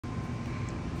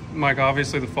Mike,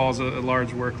 obviously the fall's a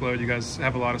large workload. You guys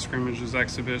have a lot of scrimmages,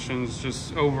 exhibitions.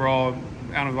 Just overall,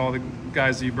 out of all the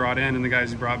guys that you brought in and the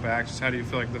guys you brought back, just how do you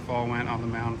feel like the fall went on the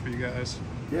mound for you guys?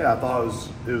 Yeah, I thought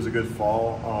it was a good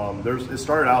fall. It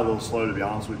started out a little slow, to be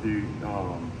honest with you.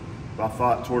 But I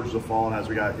thought towards the fall and as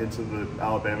we got into the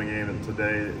Alabama game and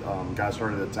today, guys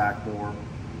started to attack more.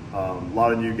 A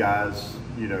lot of new guys,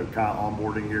 kind of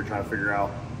onboarding here, trying to figure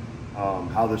out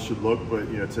how this should look. But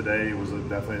today was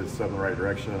definitely a step in the right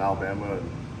direction in Alabama.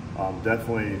 And,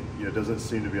 definitely, doesn't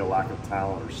seem to be a lack of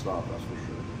talent or stuff. That's for sure.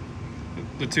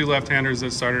 The two left-handers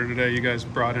that started today, you guys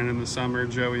brought in the summer,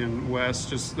 Joey and Wes.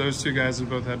 Just those two guys have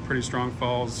both had pretty strong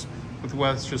falls. With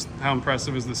Wes, just how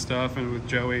impressive is the stuff, and with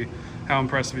Joey, how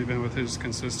impressive have you been with his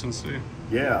consistency?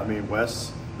 Yeah, I mean,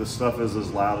 Wes, the stuff is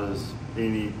as loud as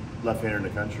any left-hander in the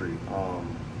country.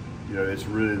 It's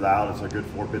really loud. It's a good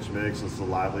four-pitch mix. It's a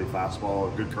lively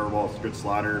fastball, a good curveball, it's a good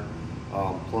slider,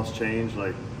 plus change.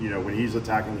 When he's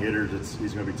attacking hitters,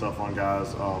 he's going to be tough on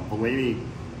guys. Bellini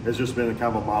has just been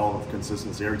kind of a model of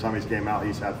consistency. Every time he's came out,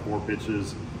 he's had 4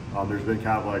 pitches. There's been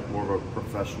kind of like more of a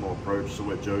professional approach to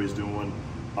what Joey's doing.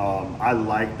 I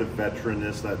like the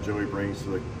veteranness that Joey brings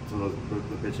to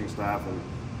the pitching staff and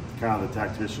kind of the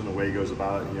tactician, the way he goes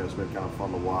about it. It's been kind of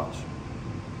fun to watch.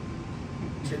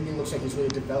 Jamie looks like he's really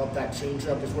developed that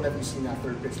changeup. Just what have you seen that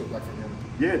third pitch look like for him?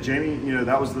 Yeah, Jamie,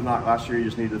 that was the knock last year. You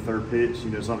just needed the third pitch,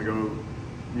 something to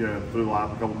go, through the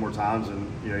lineup a couple more times. And,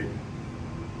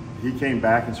 he came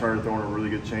back and started throwing a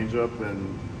really good changeup.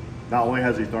 And not only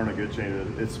has he thrown a good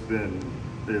changeup, it's been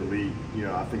elite.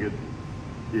 I think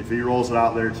if he rolls it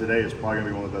out there today, it's probably going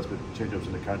to be one of the best changeups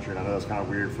in the country. And I know that's kind of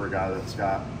weird for a guy that's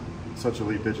got such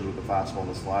elite pitches with the fastball and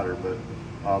the slider.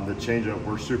 But the changeup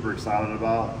we're super excited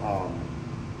about.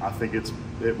 I think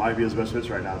it might be his best pitch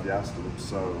right now if you asked him.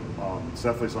 So it's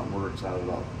definitely something we're excited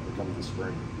about coming this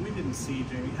spring. We didn't see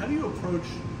Jamie. How do you approach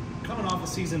coming off a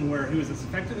season where he was as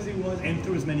effective as he was and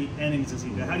threw as many innings as he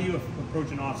did? How do you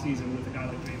approach an off season with a guy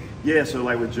like Jamie? Yeah, so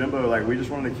with Jimbo, we just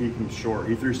wanted to keep him short.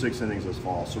 He threw 6 innings this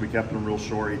fall, so we kept him real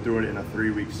short. He threw it in a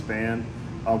 3-week span.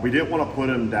 We didn't want to put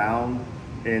him down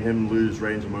and him lose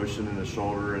range of motion in his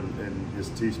shoulder and his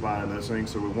T-spine and those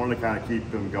things. So we wanted to kind of keep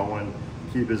him going,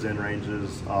 keep his in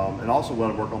ranges, and also let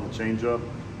him work on the changeup.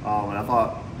 And I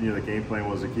thought, the game plan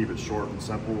was to keep it short and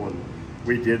simple, and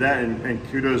we did that.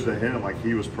 And kudos to him,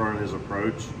 he was pro in his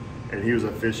approach, and he was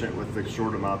efficient with the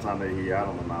short amount of time that he had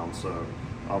on the mound. So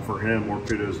for him, more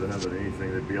kudos to him than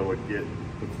anything to be able to get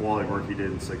the quality work he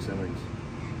did in 6 innings.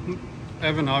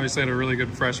 Evan obviously had a really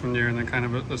good freshman year and then kind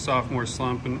of a sophomore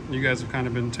slump, and you guys have kind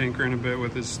of been tinkering a bit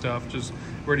with his stuff. Just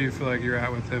where do you feel like you're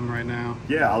at with him right now?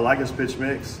 Yeah, I like his pitch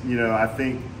mix. I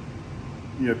think,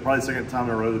 probably the second time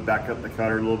in a row they back up the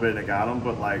cutter a little bit and it got him,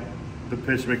 but the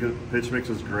pitch mix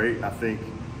is great. I think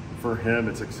for him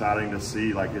it's exciting to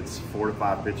see it's 4 to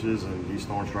 5 pitches and he's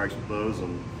throwing strikes with those.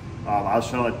 And I was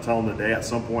trying to tell him today at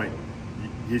some point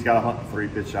he's got to hunt the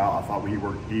 3-pitch out. I thought he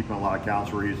worked deep in a lot of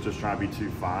counts where he's just trying to be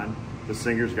too fine. The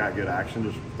singer's got good action,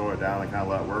 just throw it down and kind of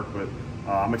let it work. But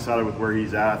I'm excited with where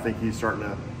he's at. I think he's starting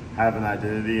to have an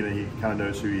identity and he kind of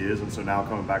knows who he is. And so now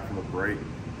coming back from the break,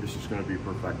 it's just going to be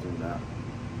perfecting that.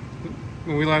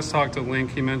 When we last talked to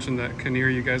Link, he mentioned that Kinnear,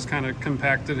 you guys kind of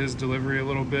compacted his delivery a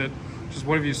little bit. Just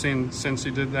what have you seen since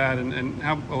you did that, and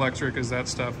how electric is that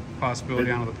stuff,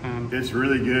 possibility out of the pen? It's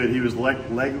really good. He was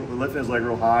lifting his leg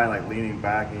real high, leaning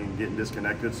back and getting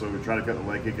disconnected. So we try to cut the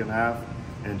leg kick in half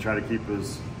and try to keep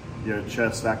his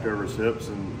chest stacked over his hips,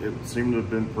 and it seemed to have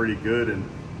been pretty good. And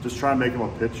just try to make him a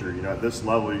pitcher. At this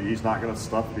level, he's not going to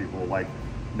stuff people.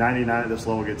 99 at this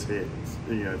level gets hit,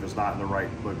 if it's not in the right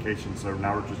location. So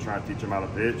now we're just trying to teach him how to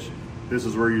pitch. This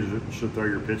is where you should throw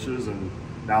your pitches, and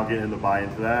now getting him to buy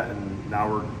into that. And now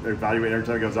we're evaluating every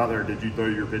time he goes out there, did you throw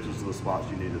your pitches to the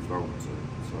spots you need to throw them to?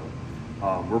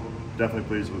 So we're definitely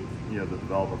pleased with the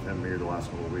development of him here the last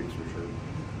couple of weeks for sure.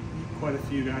 Quite a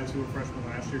few guys who were freshmen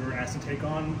last year were asked to take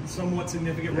on somewhat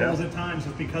significant roles at times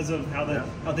just because of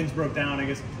how things broke down. I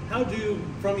guess, how do,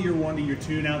 from year 1 to year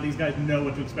 2, now these guys know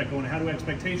what to expect going? How do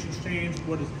expectations change?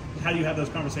 How do you have those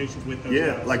conversations with those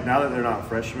guys? Now that they're not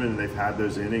freshmen and they've had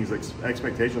those innings,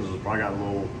 expectations has probably got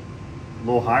a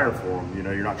little higher for them.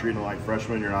 You're not treating them like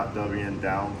freshmen. You're not dubbing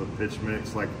down the pitch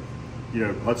mix.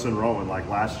 Hudson Rowan,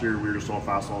 last year we were just throwing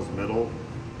fastballs middle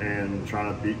and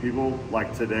trying to beat people.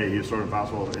 Today, he was throwing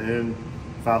fastballs in,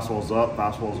 fastballs up,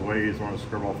 fastballs away. He's throwing a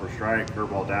curveball for a strike,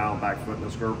 curveball down, back foot in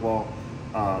his curveball.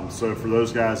 So for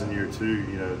those guys in year 2,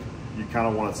 you kind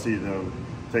of want to see them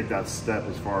take that step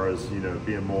as far as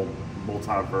being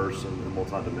multiverse and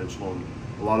multidimensional. And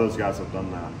a lot of those guys have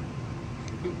done that.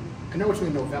 I know it's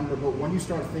only November, but when you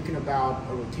start thinking about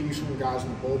a rotation of guys in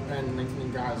the bullpen,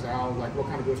 lengthening guys out, like what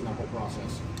kind of goes in that whole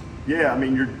process? Yeah, I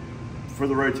mean, for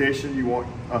the rotation, you want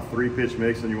a 3-pitch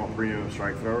mix and you want premium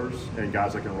strike throwers and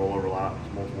guys that can roll over laps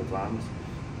multiple times.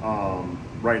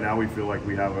 Right now, we feel like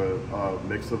we have a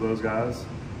mix of those guys,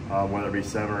 whether it be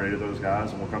 7 or 8 of those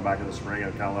guys, and we'll come back in the spring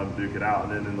and kind of let them duke it out.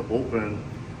 And then in the bullpen,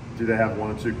 do they have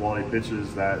 1 or 2 quality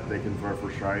pitches that they can throw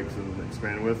for strikes and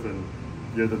expand with? And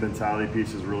the mentality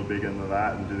piece is really big into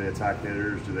that. And do they attack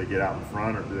hitters? Do they get out in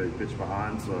front, or do they pitch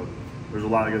behind? So there's a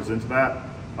lot that goes into that.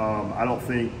 I don't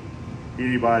think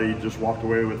anybody just walked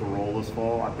away with a role this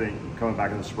fall. I think coming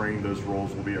back in the spring, those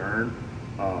roles will be earned.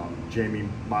 Jamie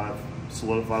might have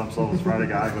solidified himself as Friday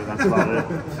guy, but that's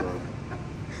about it. So.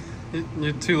 You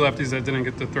had 2 lefties that didn't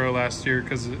get to throw last year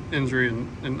because of injury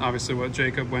and obviously what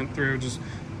Jacob went through. Just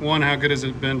one, how good has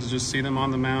it been to just see them on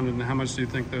the mound, and how much do you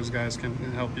think those guys can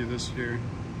help you this year?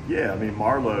 Yeah, I mean,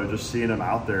 Marlowe, just seeing him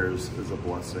out there is a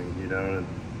blessing, you know. And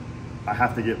I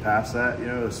have to get past that, you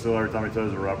know. Still, every time he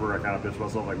throws a rubber, I kind of pitch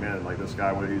myself like, man, like this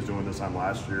guy, what he was doing this time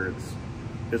last year,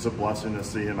 it's a blessing to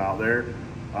see him out there,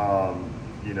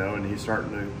 you know. And he's starting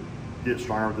to get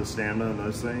stronger with his stamina and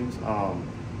those things.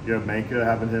 You know, Micah,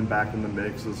 having him back in the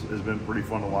mix has been pretty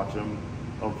fun to watch him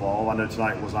evolve. I know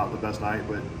tonight was not the best night,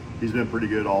 but he's been pretty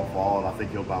good all fall, and I think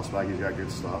he'll bounce back. He's got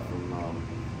good stuff, and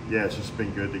yeah, it's just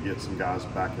been good to get some guys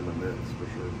back in the mix for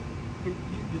sure.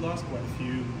 You lost quite a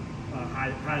few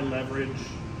high leverage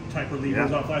type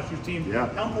relievers off last year's team.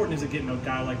 Yeah. How important is it getting a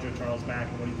guy like Joe Charles back,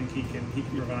 and what do you think he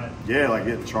can provide? Yeah, like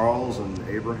getting Charles and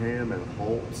Abraham and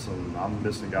Holtz, and I'm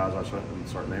missing guys I shouldn't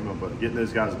start naming them, but getting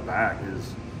those guys back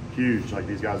is huge. Like,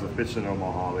 these guys have pitched in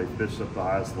Omaha, they've pitched at the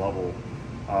highest level.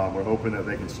 We're hoping that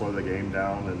they can slow the game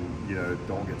down and, you know,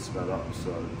 don't get sped up.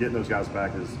 So getting those guys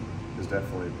back is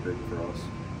definitely big for us.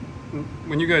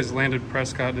 When you guys landed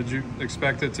Prescott, did you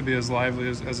expect it to be as lively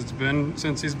as it's been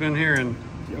since he's been here? And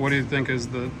yes. What do you think is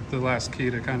the last key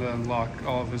to kind of unlock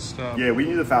all of his stuff? Yeah, we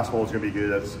knew the fastball was going to be good.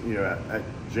 That's, you know, at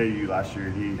JU last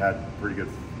year, he had pretty good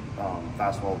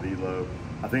fastball velo.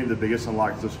 I think the biggest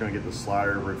unlock is just going to get the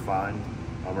slider refined.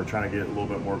 We're trying to get a little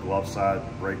bit more glove side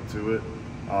break to it.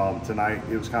 Tonight,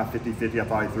 it was kind of 50-50. I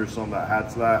thought he threw some that had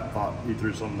to that. I thought he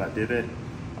threw some that didn't.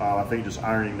 I think just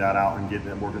ironing that out and getting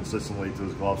it more consistently to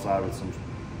his glove side with some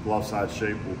glove side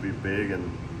shape will be big, and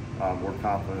we're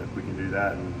confident we can do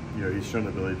that. And, you know, he's shown the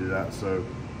ability to do that. So,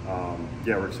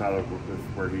 yeah, we're excited with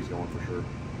where he's going for sure.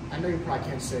 I know you probably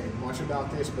can't say much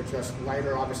about this, but just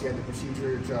Leiter obviously had the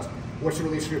procedure. Just what's your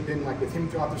relationship been like with him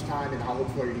throughout this time, and how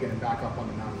hopeful are you to get him back up on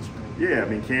the mound this spring? Yeah, I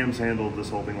mean, Cam's handled this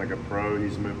whole thing like a pro.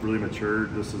 He's really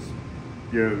matured. This is,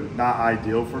 you know, not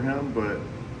ideal for him, but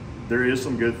there is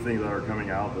some good things that are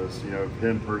coming out of this. You know,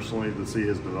 him personally, to see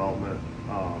his development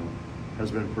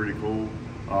has been pretty cool.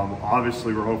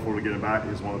 Obviously, we're hopeful to get him back.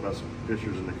 He's one of the best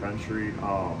pitchers in the country.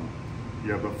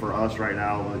 You know, but for us right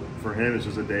now, for him, it's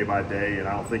just a day by day, and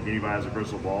I don't think anybody has a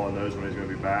crystal ball and knows when he's going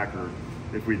to be back, or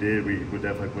if we did, we would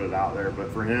definitely put it out there.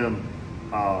 But for him,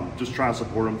 just trying to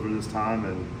support him through this time,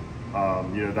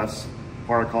 and you know, that's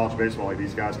part of college baseball. Like,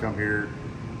 these guys come here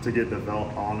to get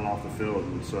developed on and off the field,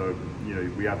 and so, you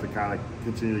know, we have to kind of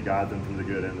continue to guide them through the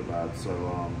good and the bad.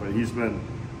 So, but he's been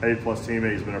A+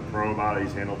 teammate. He's been a pro about it.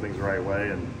 He's handled things the right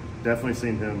way, and definitely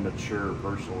seen him mature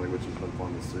personally, which has been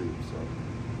fun to see. So.